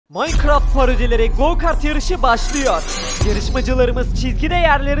Minecraft parodileri Go Kart yarışı başlıyor. Yarışmacılarımız çizgide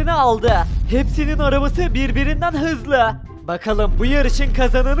yerlerini aldı. Hepsinin arabası birbirinden hızlı. Bakalım bu yarışın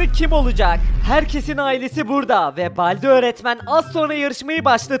kazananı kim olacak? Herkesin ailesi burada ve Baldi öğretmen az sonra yarışmayı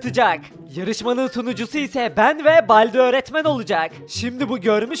başlatacak. Yarışmanın sunucusu ise ben ve Baldi öğretmen olacak. Şimdi bu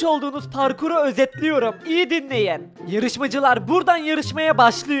görmüş olduğunuz parkuru özetliyorum. İyi dinleyin. Yarışmacılar buradan yarışmaya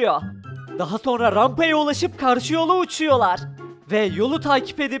başlıyor. Daha sonra rampaya ulaşıp karşı yola uçuyorlar. Ve yolu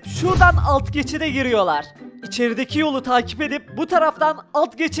takip edip şuradan alt geçide giriyorlar. İçerideki yolu takip edip bu taraftan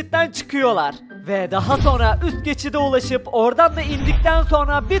alt geçitten çıkıyorlar. Ve daha sonra üst geçide ulaşıp oradan da indikten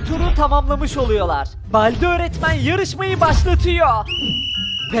sonra bir turu tamamlamış oluyorlar. Baldi öğretmen yarışmayı başlatıyor.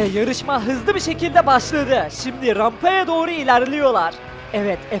 Ve yarışma hızlı bir şekilde başladı. Şimdi rampaya doğru ilerliyorlar.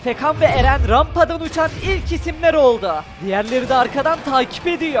 Evet, Efekan ve Eren rampadan uçan ilk isimler oldu. Diğerleri de arkadan takip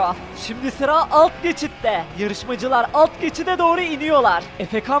ediyor. Şimdi sıra alt geçitte. Yarışmacılar alt geçide doğru iniyorlar.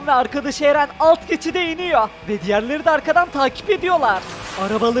 Efekan ve arkadaşı Eren alt geçide iniyor. Ve diğerleri de arkadan takip ediyorlar.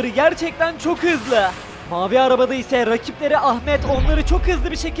 Arabaları gerçekten çok hızlı. Mavi arabada ise rakipleri Ahmet onları çok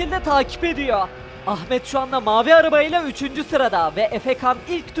hızlı bir şekilde takip ediyor. Ahmet şu anda mavi arabayla 3. sırada ve Efekan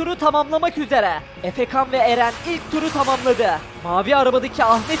ilk turu tamamlamak üzere. Efekan ve Eren ilk turu tamamladı. Mavi arabadaki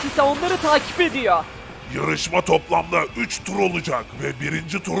Ahmet ise onları takip ediyor. Yarışma toplamda 3 tur olacak ve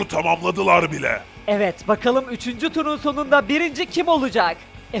 1. turu tamamladılar bile. Evet, bakalım 3. turun sonunda birinci kim olacak?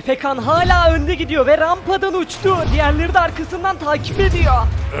 Efekan hala önde gidiyor ve rampadan uçtu. Diğerleri de arkasından takip ediyor.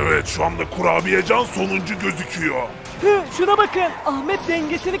 Evet, şu anda Kurabiyecan sonuncu gözüküyor. Şuna bakın, Ahmet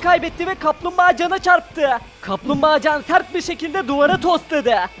dengesini kaybetti ve kaplumbağacana çarptı. Kaplumbağacan sert bir şekilde duvara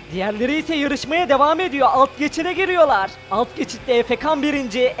tosladı. Diğerleri ise yarışmaya devam ediyor, alt geçide giriyorlar. Alt geçitte Efekan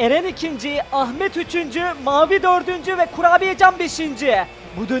 1. Eren 2. Ahmet 3. Mavi 4. ve Kurabiyecan 5.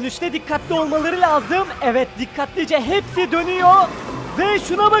 Bu dönüşte dikkatli olmaları lazım. Evet, dikkatlice hepsi dönüyor. Ve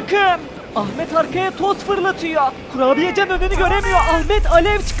şuna bakın, Ahmet arkaya toz fırlatıyor. Kurabiyecan önünü göremiyor. Ahmet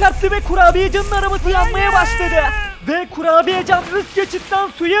alev çıkarttı ve Kurabiyecan'ın arabası yanmaya başladı. Ve Kurabiyecan üst geçitten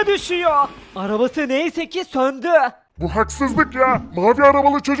suya düşüyor. Arabası neyse ki söndü. Bu haksızlık ya. Mavi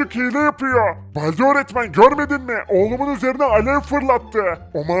arabalı çocuk hile yapıyor. Baldi öğretmen görmedin mi? Oğlumun üzerine alev fırlattı.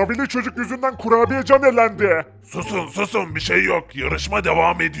 O mavili çocuk yüzünden Kurabiyecan elendi. Susun, bir şey yok. Yarışma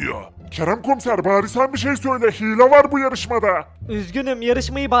devam ediyor. Kerem komiser bari sen bir şey söyle. Hile var bu yarışmada. Üzgünüm,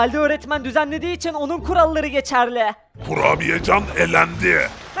 yarışmayı Baldi öğretmen düzenlediği için onun kuralları geçerli. Kurabiyecan elendi.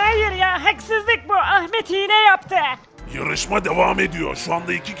 Hayır ya, haksızlık bu. Ahmet hile yaptı. Yarışma devam ediyor. Şu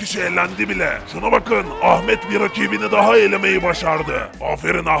anda 2 kişi elendi bile. Şuna bakın, Ahmet bir rakibini daha elemeyi başardı.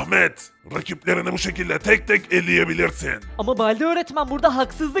 Aferin Ahmet. Rakiplerini bu şekilde tek tek eleyebilirsin. Ama Baldi öğretmen, burada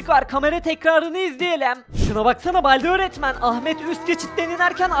haksızlık var. Kamera tekrarını izleyelim. Şuna baksana Baldi öğretmen. Ahmet üst geçitten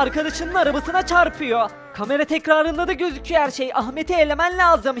inerken arkadaşının arabasına çarpıyor. Kamera tekrarında da gözüküyor her şey. Ahmet'i elemen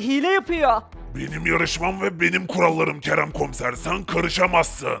lazım. Hile yapıyor. Benim yarışmam ve benim kurallarım Kerem komiser. Sen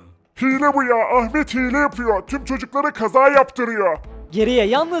karışamazsın. Hile bu ya. Ahmet hile yapıyor. Tüm çocuklara kaza yaptırıyor. Geriye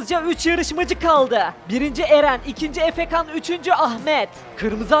yalnızca 3 yarışmacı kaldı. 1. Eren, 2. Efekan, 3. Ahmet.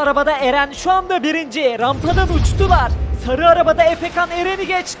 Kırmızı arabada Eren şu anda 1. Rampadan uçtular. Sarı arabada Efekan Eren'i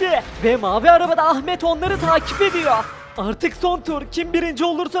geçti. Ve mavi arabada Ahmet onları takip ediyor. Artık son tur. Kim birinci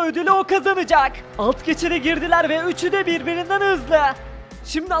olursa ödülü o kazanacak. Alt geçide girdiler ve üçü de birbirinden hızlı.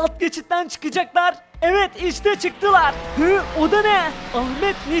 Şimdi alt geçitten çıkacaklar. Evet, işte çıktılar. O da ne?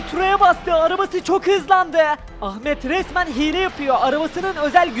 Ahmet nitroya bastı. Arabası çok hızlandı. Ahmet resmen hile yapıyor. Arabasının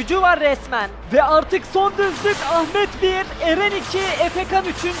özel gücü var resmen. Ve artık son düzlük. Ahmet 1, Eren 2, Efekan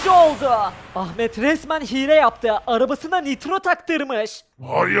 3. oldu. Ahmet resmen hile yaptı. Arabasına nitro taktırmış.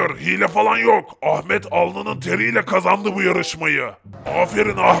 Hayır, hile falan yok. Ahmet alnının teriyle kazandı bu yarışmayı.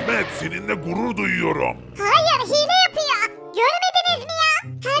 Aferin Ahmet, seninle gurur duyuyorum. Hayır, hile yapıyor. Görmediniz mi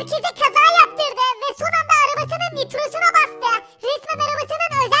ya? Herkese kaza yaptırdı ve son anda arabasının nitrosuna bastı. Resmen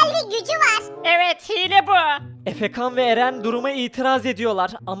arabasının özel bir gücü var. Evet, hile bu. Efekan ve Eren duruma itiraz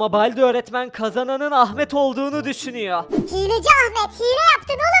ediyorlar ama Baldi öğretmen kazananın Ahmet olduğunu düşünüyor. Hileci Ahmet, hile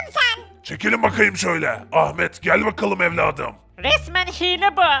yaptın oğlum sen. Çekilin bakayım şöyle. Ahmet gel bakalım evladım. Resmen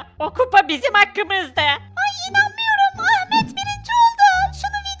hile bu. O kupa bizim hakkımızda. Ay inanmıyorum, Ahmet birinci oldu.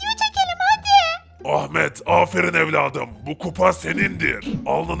 Şunu video çekelim hadi. Ahmet aferin evladım. Bu kupa senindir.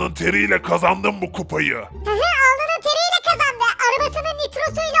 Alnının teriyle kazandın bu kupayı. Alnının teriyle kazandı. Arabasının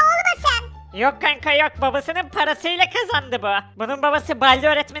nitrosuyla olmasın. Yok kanka yok, babasının parasıyla kazandı bu. Bunun babası Baldi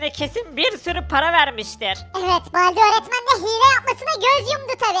öğretmene kesin bir sürü para vermiştir. Evet, Baldi öğretmen de hile yapmasına göz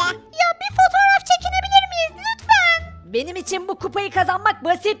yumdu tabi. Ya bir fotoğraf çekinebilir miyiz lütfen? Benim için bu kupayı kazanmak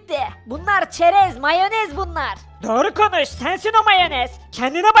basitti. Bunlar çerez, mayonez bunlar. Doğru konuş, sensin o mayonez.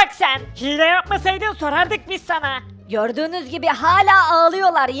 Kendine bak sen. Hile yapmasaydın sorardık biz sana. Gördüğünüz gibi hala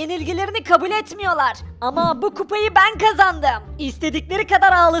ağlıyorlar, yenilgilerini kabul etmiyorlar. Ama bu kupayı ben kazandım. İstedikleri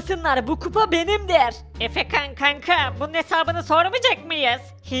kadar ağlasınlar, bu kupa benimdir. Efekan kanka, bunun hesabını sormayacak mıyız?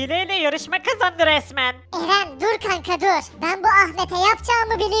 Hileyle yarışma kazandı resmen. Eren dur kanka dur. Ben bu Ahmet'e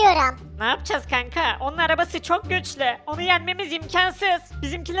yapacağımı biliyorum. Ne yapacağız kanka? Onun arabası çok güçlü. Onu yenmemiz imkansız.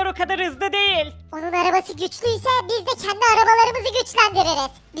 Bizimkiler o kadar hızlı değil. Onun arabası güçlüyse biz de kendi arabalarımızı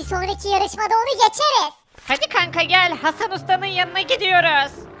güçlendiririz. Bir sonraki yarışmada onu geçeriz. Hadi kanka gel, Hasan Usta'nın yanına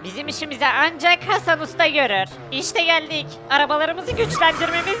gidiyoruz. Bizim işimizi ancak Hasan Usta görür. İşte geldik. Arabalarımızı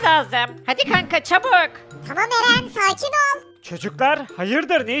güçlendirmemiz lazım. Hadi kanka çabuk. Tamam Eren sakin ol. Çocuklar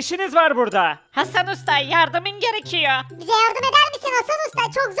hayırdır ne işiniz var burada? Hasan Usta yardımın gerekiyor. Bize yardım eder misin Hasan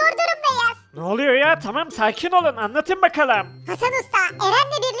Usta? Çok zor durumdayız. Ne oluyor ya? Tamam sakin olun anlatın bakalım. Hasan Usta,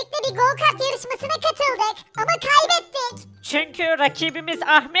 Eren'le birlikte bir Go Kart yarışmasına katıldık ama kaybettik. Çünkü rakibimiz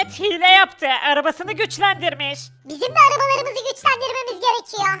Ahmet hile yaptı. Arabasını güçlendirmiş. Bizim de arabalarımızı güçlendirmemiz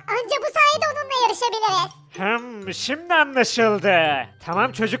gerekiyor. Anca bu sayede onunla yarışabiliriz. Şimdi anlaşıldı.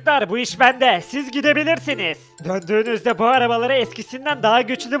 Tamam çocuklar bu iş bende. Siz gidebilirsiniz. Döndüğünüzde bu arabaları eskisinden daha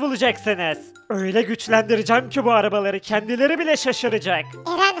güçlü bulacaksınız. Öyle güçlendireceğim ki bu arabaları kendileri bile şaşıracak.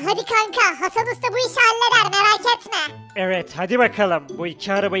 Eren hadi kanka, Hasan Usta bu işi halleder merak etme. Evet hadi bakalım bu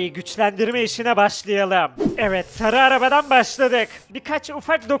iki arabayı güçlendirme işine başlayalım. Evet sarı arabadan başladık. Birkaç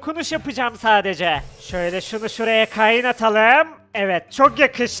ufak dokunuş yapacağım sadece. Şöyle şunu şuraya kaynatalım. Evet çok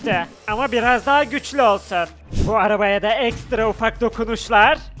yakıştı ama biraz daha güçlü olsun. Bu arabaya da ekstra ufak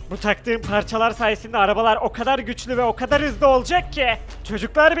dokunuşlar. Bu taktığım parçalar sayesinde arabalar o kadar güçlü ve o kadar hızlı olacak ki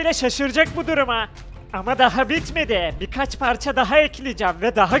çocuklar bile şaşıracak bu duruma. Ama daha bitmedi. Birkaç parça daha ekleyeceğim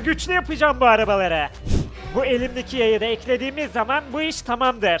ve daha güçlü yapacağım bu arabaları. Bu elimdeki yayı da eklediğimiz zaman bu iş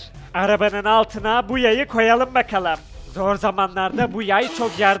tamamdır. Arabanın altına bu yayı koyalım bakalım. Zor zamanlarda bu yay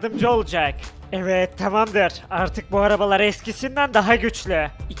çok yardımcı olacak. Evet tamamdır. Artık bu arabalar eskisinden daha güçlü.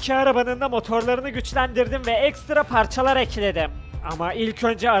 İki arabanın da motorlarını güçlendirdim ve ekstra parçalar ekledim. Ama ilk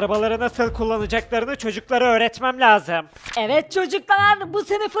önce arabaları nasıl kullanacaklarını çocuklara öğretmem lazım. Evet çocuklar, bu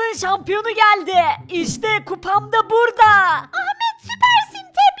sınıfın şampiyonu geldi. İşte kupam da burada. Ahmet süpersin,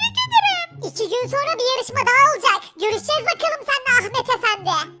 tebrik ederim. 2 gün sonra bir yarışma daha olacak. Görüşeceğiz bakalım seninle Ahmet Efendi.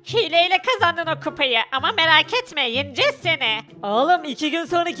 Hileyle kazandın o kupayı ama merak etme, yeneceğiz seni. Oğlum 2 gün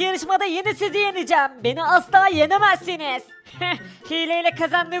sonraki yarışmada yine sizi yeneceğim. Beni asla yenemezsiniz. Hileyle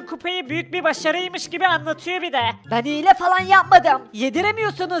kazandığın kupayı büyük bir başarıymış gibi anlatıyor bir de. Ben hile falan yapmadım.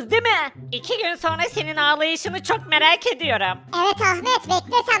 Yediremiyorsunuz değil mi? 2 gün sonra senin ağlayışını çok merak ediyorum. Evet Ahmet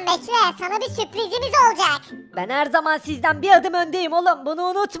bekle sen bekle. Sana bir sürprizimiz olacak. Ben her zaman sizden bir adım öndeyim oğlum. Bunu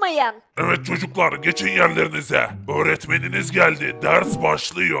unutmayın. Evet çocuklar geçin yerlerinize. Öğretmeniniz geldi. Ders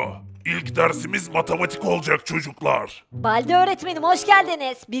başlıyor. İlk dersimiz matematik olacak çocuklar. Balde öğretmenim hoş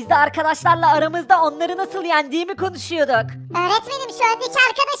geldiniz. Biz de arkadaşlarla aramızda onları nasıl yendiğimi konuşuyorduk. Öğretmenim şu öndeki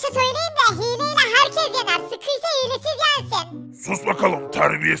arkadaşa söyleyin de hileyle herkes yener. Sıkıysa hilesiz yensin. Sus bakalım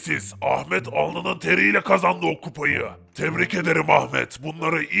terbiyesiz. Ahmet alnının teriyle kazandı o kupayı. Tebrik ederim Ahmet.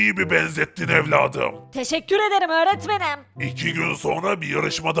 Bunları iyi bir benzettin evladım. Teşekkür ederim öğretmenim. 2 gün sonra bir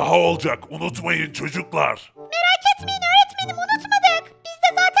yarışma daha olacak. Unutmayın çocuklar. Merak etmeyin öğretmenim unutmadık. Biz de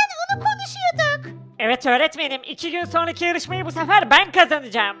zaten onu konuşuyorduk. Evet öğretmenim, 2 gün sonraki yarışmayı bu sefer ben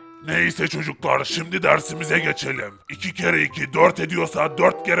kazanacağım. Neyse çocuklar şimdi dersimize geçelim. 2 kere 2 4 ediyorsa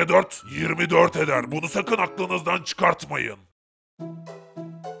 4 kere 4 24 eder. Bunu sakın aklınızdan çıkartmayın.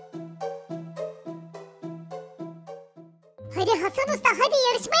 Hadi Hasan Usta hadi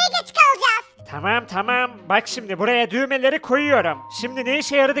yarışmaya geç kalacağız. Tamam. Bak şimdi buraya düğmeleri koyuyorum. Şimdi ne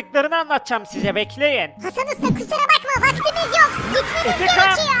işe yaradıklarını anlatacağım size bekleyin. Hasan Usta kusura bakma vaktimiz yok. Gitmemiz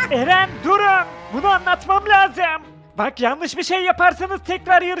Efekan, gerekiyor. Eren durun. Bunu anlatmam lazım. Bak yanlış bir şey yaparsanız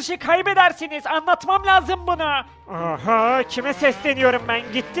tekrar yarışı kaybedersiniz. Anlatmam lazım bunu. Oha kime sesleniyorum ben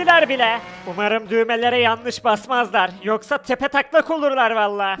gittiler bile. Umarım düğmelere yanlış basmazlar. Yoksa tepe taklak olurlar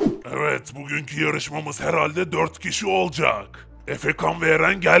valla. Evet bugünkü yarışmamız herhalde 4 kişi olacak. Efekan ve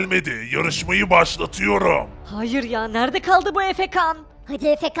Eren gelmedi. Yarışmayı başlatıyorum. Hayır ya, nerede kaldı bu Efekan? Hadi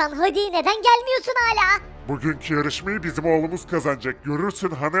Efekan hadi neden gelmiyorsun hala? Bugünkü yarışmayı bizim oğlumuz kazanacak.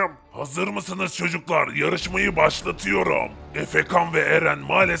 Görürsün hanım. Hazır mısınız çocuklar? Yarışmayı başlatıyorum. Efekan ve Eren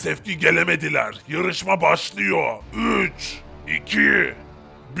maalesef ki gelemediler. Yarışma başlıyor. 3, 2, 1...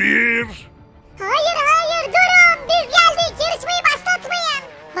 Hayır durun biz geldik yarışmayı başlatmayın.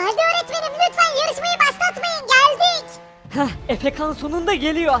 Balde öğretmenim lütfen yarışmayı başlatmayın geldik. Heh, Efekan sonunda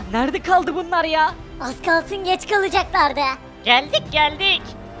geliyor. Nerede kaldı bunlar ya? Az kalsın geç kalacaklardı. Geldik.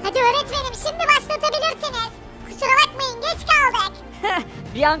 Hadi öğretmenim şimdi başlatabilirsiniz. Kusura bakmayın geç kaldık.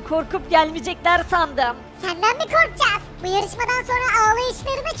 Bir an korkup gelmeyecekler sandım. Senden mi korkacağız? Bu yarışmadan sonra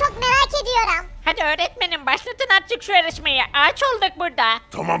ağlayışlarını çok merak ediyorum. Hadi öğretmenim başlatın artık şu yarışmayı. Ağaç olduk burada.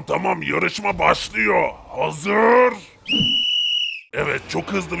 Tamam yarışma başlıyor. Hazır. Evet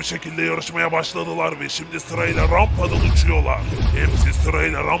çok hızlı bir şekilde yarışmaya başladılar ve şimdi sırayla rampadan uçuyorlar. Hepsi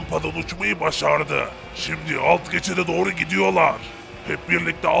sırayla rampadan uçmayı başardı. Şimdi alt geçide doğru gidiyorlar. Hep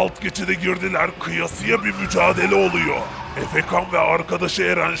birlikte alt geçide girdiler. Kıyasıya bir mücadele oluyor. Efekan ve arkadaşı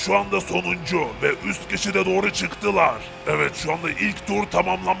Eren şu anda sonuncu ve üst geçide doğru çıktılar. Evet şu anda ilk tur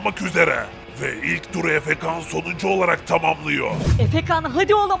tamamlanmak üzere. Ve ilk turu Efekan sonuncu olarak tamamlıyor. Efekan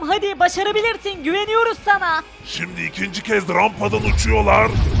hadi oğlum hadi başarabilirsin güveniyoruz sana. Şimdi ikinci kez rampadan uçuyorlar.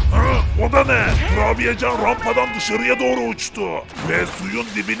 Ha, o da ne? Kurabiyecan rampadan dışarıya doğru uçtu. Ve suyun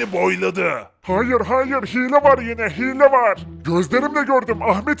dibini boyladı. Hayır hile var yine hile var. Gözlerimle gördüm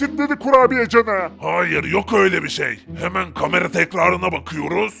Ahmet itledi kurabiyecanı. Hayır yok öyle bir şey. Hemen kamera tekrarına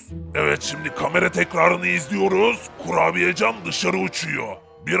bakıyoruz. Evet şimdi kamera tekrarını izliyoruz. Kurabiyecan dışarı uçuyor.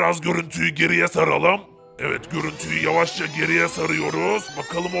 Biraz görüntüyü geriye saralım. Evet görüntüyü yavaşça geriye sarıyoruz.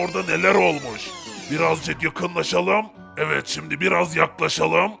 Bakalım orada neler olmuş. Birazcık yakınlaşalım. Evet şimdi biraz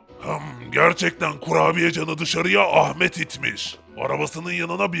yaklaşalım. Gerçekten kurabiyecanı dışarıya Ahmet itmiş. Arabasının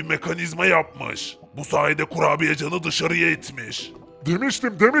yanına bir mekanizma yapmış. Bu sayede kurabiyecanı dışarıya itmiş.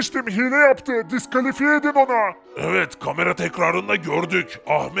 Demiştim hile yaptı. Diskalifiye edin onu. Evet kamera tekrarında gördük.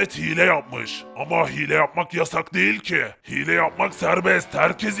 Ahmet hile yapmış. Ama hile yapmak yasak değil ki. Hile yapmak serbest.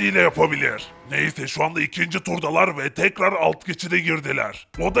 Herkes hile yapabilir. Neyse şu anda ikinci turdalar ve tekrar alt geçide girdiler.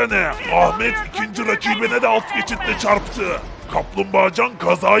 O da ne? Ahmet ikinci rakibine de alt geçitte çarptı. Kaplumbağacan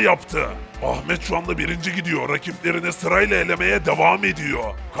kaza yaptı. Ahmet şu anda birinci gidiyor. Rakiplerini sırayla elemeye devam ediyor.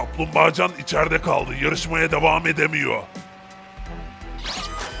 Kaplumbağacan içeride kaldı. Yarışmaya devam edemiyor.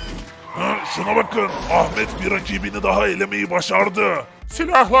 Şuna bakın. Ahmet bir rakibini daha elemeyi başardı.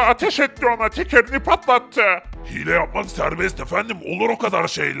 Silahla ateş etti ona, tekerini patlattı. Hile yapmak serbest efendim, olur o kadar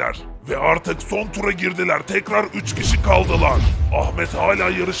şeyler. Ve artık son tura girdiler. Tekrar 3 kişi kaldılar. Ahmet hala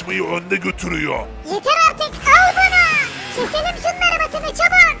yarışmayı önde götürüyor. Yeter artık, al bunu. Keselim şunun arabasını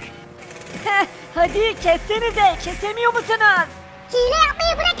çabuk. Hadi kessenize, kesemiyor musunuz? Hile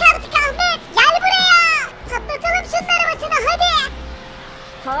yapmayı bırak artık Ahmet. Gel buraya. Patlatalım şunun arabasını hadi.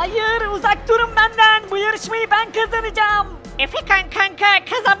 Hayır, uzak durun benden. Bu yarışmayı ben kazanacağım. Efekan kanka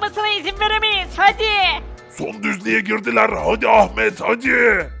kazanmasına izin veremeyiz hadi. Son düzlüğe girdiler. Hadi Ahmet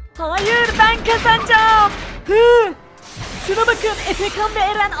hadi. Hayır, ben kazanacağım. Hı! Şuna bakın, Efekan ve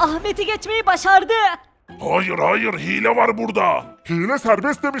Eren Ahmet'i geçmeyi başardı. Hayır hile var burada. Hile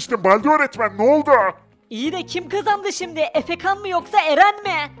serbest demiştim Baldi öğretmen, ne oldu? İyi de kim kazandı şimdi? Efekan mı yoksa Eren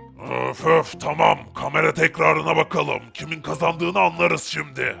mi? Öf tamam, kamera tekrarına bakalım. Kimin kazandığını anlarız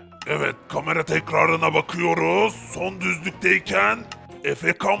şimdi. Evet, kamera tekrarına bakıyoruz. Son düzlükteyken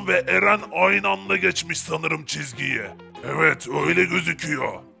Efekan ve Eren aynı anda geçmiş sanırım çizgiyi. Evet, öyle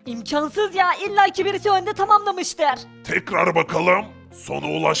gözüküyor. İmkansız ya, illaki birisi önde tamamlamıştır. Tekrar bakalım. Sona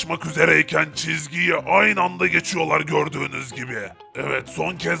ulaşmak üzereyken çizgiyi aynı anda geçiyorlar gördüğünüz gibi. Evet,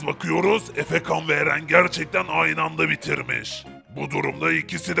 son kez bakıyoruz. Efekan ve Eren gerçekten aynı anda bitirmiş. Bu durumda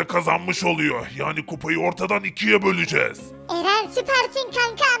ikisi de kazanmış oluyor. Yani kupayı ortadan ikiye böleceğiz. Eren süpersin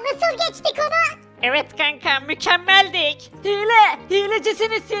kanka, nasıl geçtik onu? Evet kanka mükemmeldik.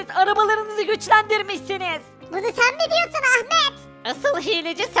 Hilecisiniz siz, arabalarınızı güçlendirmişsiniz. Bunu sen mi diyorsun Ahmet? Asıl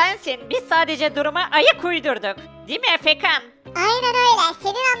hileci sensin. Biz sadece duruma ayak uydurduk. Değil mi Efekan? Aynen öyle,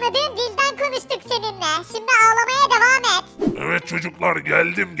 senin anladığın dilden konuştuk seninle. Şimdi ağlamaya devam et. Evet çocuklar,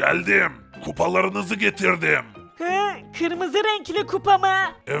 geldim. Kupalarınızı getirdim. Hı, kırmızı renkli kupa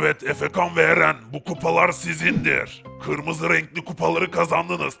mı? Evet Efekan ve Eren, bu kupalar sizindir. Kırmızı renkli kupaları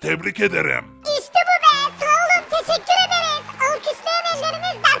kazandınız, tebrik ederim. İşte bu be, sağ olun, teşekkür ederiz. Alkışlayan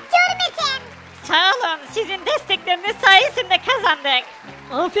elleriniz dert görmesin. Sağ olun sizin destekleriniz sayesinde kazandık.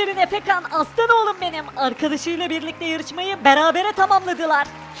 Aferin Efekan, aslan oğlum benim. Arkadaşıyla birlikte yarışmayı berabere tamamladılar.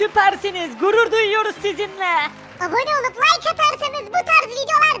 Süpersiniz, gurur duyuyoruz sizinle. Abone olup like atarsanız bu tarz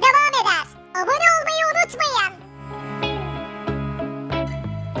videolar devam eder. Abone